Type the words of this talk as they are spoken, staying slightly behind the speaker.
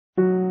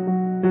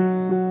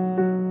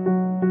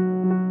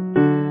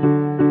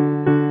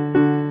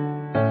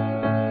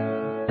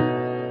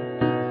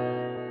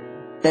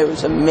it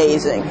was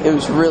amazing. It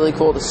was really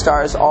cool. The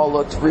stars all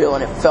looked real,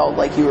 and it felt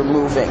like you were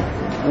moving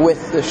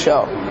with the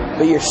show,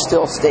 but you're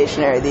still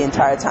stationary the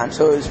entire time,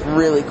 so it was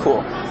really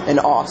cool and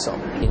awesome.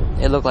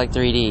 It looked like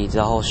 3D,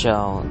 the whole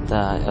show.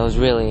 It was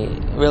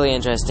really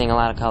interesting, a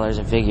lot of colors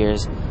and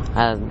figures.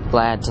 I'm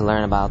glad to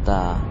learn about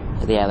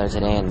the Adler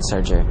today and the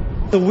Searcher.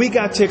 We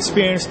got to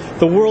experience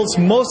the world's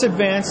most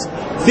advanced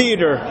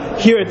theater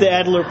here at the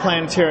Adler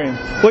Planetarium.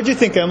 What did you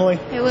think, Emily?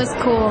 It was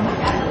cool.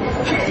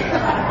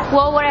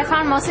 Well, what I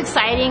found most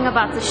exciting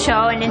about the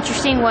show and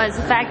interesting was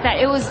the fact that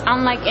it was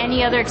unlike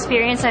any other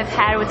experience I've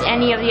had with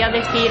any of the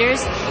other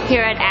theaters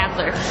here at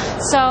Adler.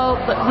 So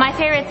my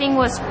favorite thing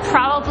was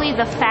probably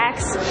the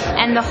facts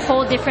and the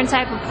whole different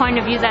type of point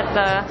of view that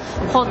the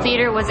whole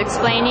theater was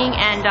explaining,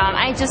 and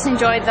I just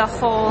enjoyed the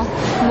whole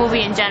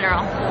movie in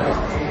general.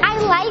 I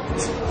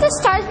liked the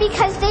stars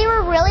because they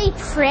were really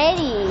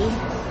pretty.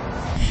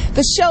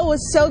 The show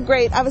was so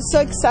great. I was so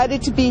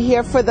excited to be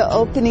here for the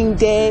opening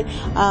day,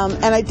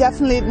 and I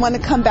definitely want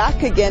to come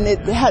back again. It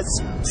has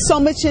so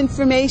much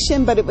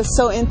information, but it was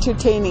so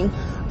entertaining.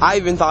 I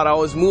even thought I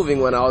was moving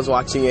when I was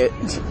watching it.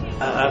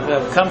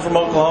 I've come from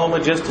Oklahoma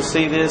just to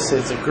see this.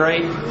 It's a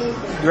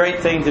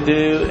great thing to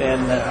do,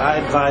 and I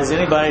advise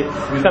anybody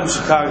who comes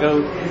to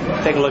Chicago,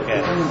 take a look at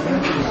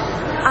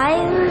it.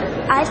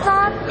 I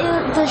thought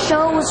the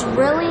show was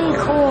really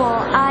cool.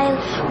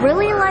 I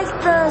really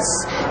liked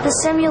the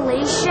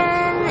simulation.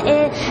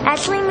 It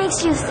actually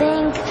makes you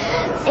think.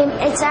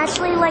 It's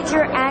actually like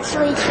you're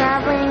actually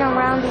traveling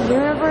around the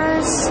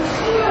universe.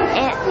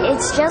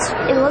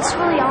 It looks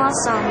really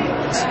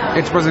awesome.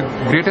 It was the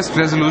greatest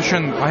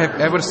resolution I have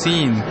ever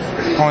seen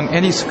on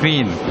any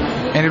screen,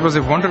 and it was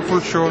a wonderful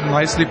show,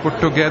 nicely put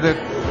together,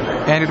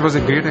 and it was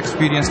a great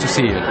experience to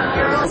see it.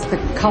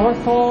 It's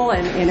colorful,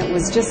 and it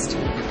was just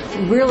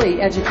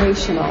really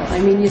educational. I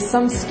mean,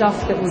 some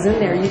stuff that was in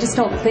there you just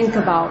don't think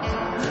about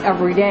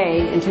every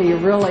day until you're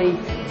really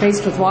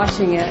faced with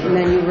watching it, and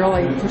then you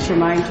really put your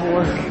mind to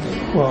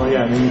work. Well,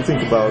 yeah, I mean, you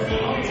think about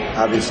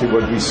obviously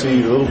what we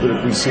see, a little bit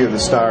of we see of the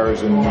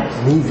stars in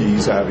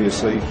movies,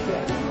 obviously.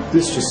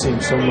 This just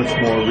seems so much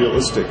more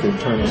realistic in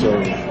terms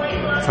of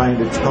trying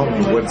to tell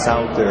me what's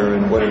out there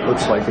and what it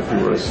looks like if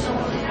you were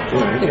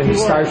in the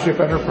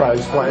Starship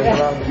Enterprise flying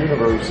around the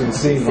universe and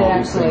seeing all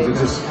these things. It's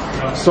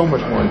just so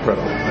much more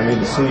incredible. I mean,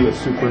 to see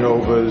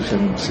supernovas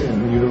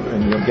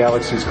and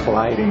galaxies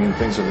colliding and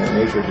things of that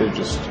nature, they're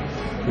just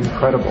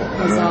incredible.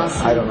 I mean,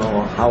 awesome. I don't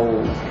know how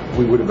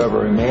we would have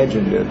ever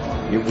imagined it.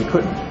 We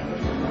couldn't,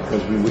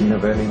 because we wouldn't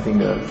have anything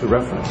to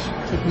reference.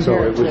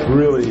 So it was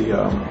really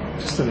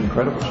just an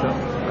incredible show.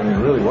 I mean,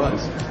 it really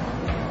was.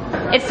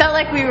 It felt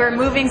like we were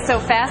moving so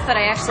fast that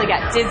I actually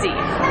got dizzy.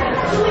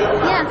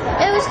 Yeah,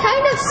 it was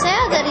kind of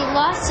sad that he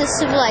lost his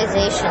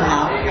civilization,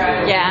 though.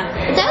 Yeah.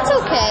 But that's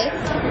okay,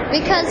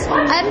 because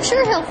I'm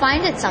sure he'll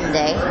find it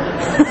someday.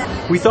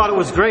 We thought it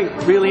was great,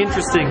 really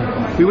interesting.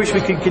 We wish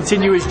we could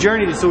continue his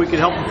journey so we could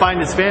help him find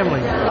his family.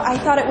 I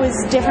thought it was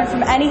different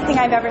from anything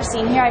I've ever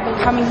seen here. I've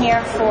been coming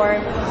here for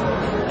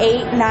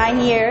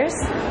 8-9 years,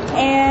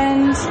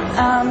 and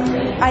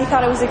I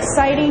thought it was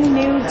exciting,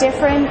 new,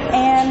 different,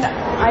 and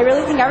I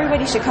really think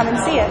everybody should come and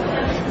see it.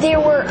 There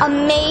were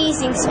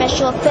amazing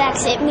special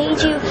effects. It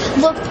made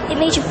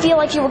you feel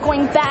like you were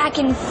going back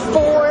and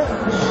forth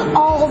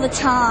all the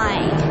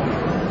time.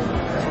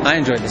 I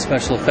enjoyed the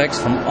special effects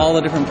from all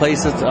the different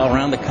places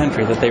around the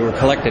country that they were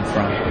collected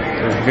from.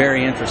 It was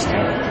very interesting.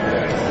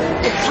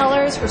 The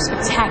colors were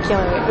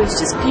spectacular. It was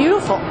just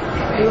beautiful.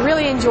 We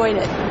really enjoyed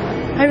it.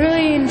 I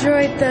really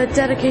enjoyed the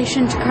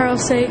dedication to Carl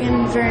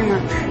Sagan very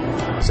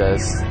much.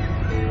 Just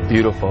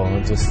beautiful.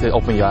 Just it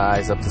opened your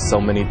eyes up to so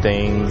many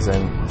things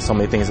and so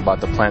many things about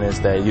the planets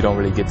that you don't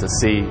really get to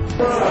see.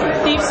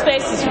 Deep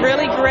Space is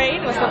really great.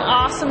 It was an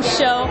awesome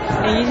show,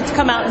 and you need to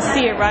come out and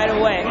see it right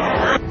away.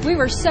 We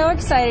were so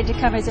excited to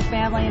come as a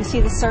family and see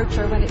The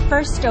Searcher when it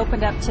first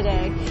opened up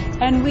today,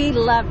 and we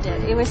loved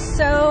it. It was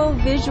so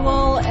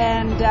visual,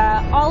 and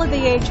all of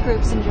the age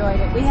groups enjoyed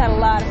it. We had a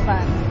lot of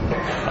fun.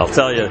 I'll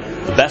tell you,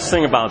 the best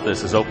thing about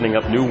this is opening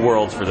up new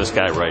worlds for this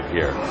guy right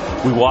here.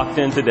 We walked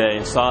in today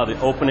and saw the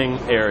opening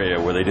area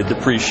where they did the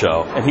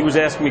pre-show, and he was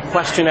asking me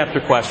question after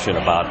question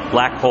about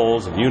black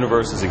holes and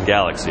universes and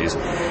galaxies.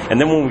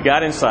 And then when we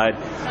got inside,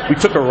 we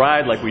took a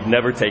ride like we'd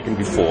never taken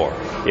before.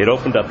 It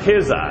opened up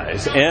his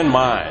eyes and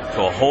mine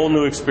to a whole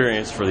new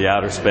experience for the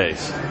outer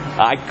space.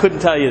 I couldn't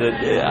tell you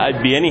that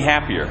I'd be any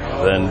happier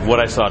than what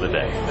I saw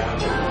today.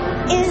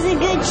 It was a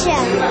good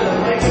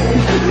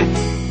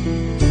show.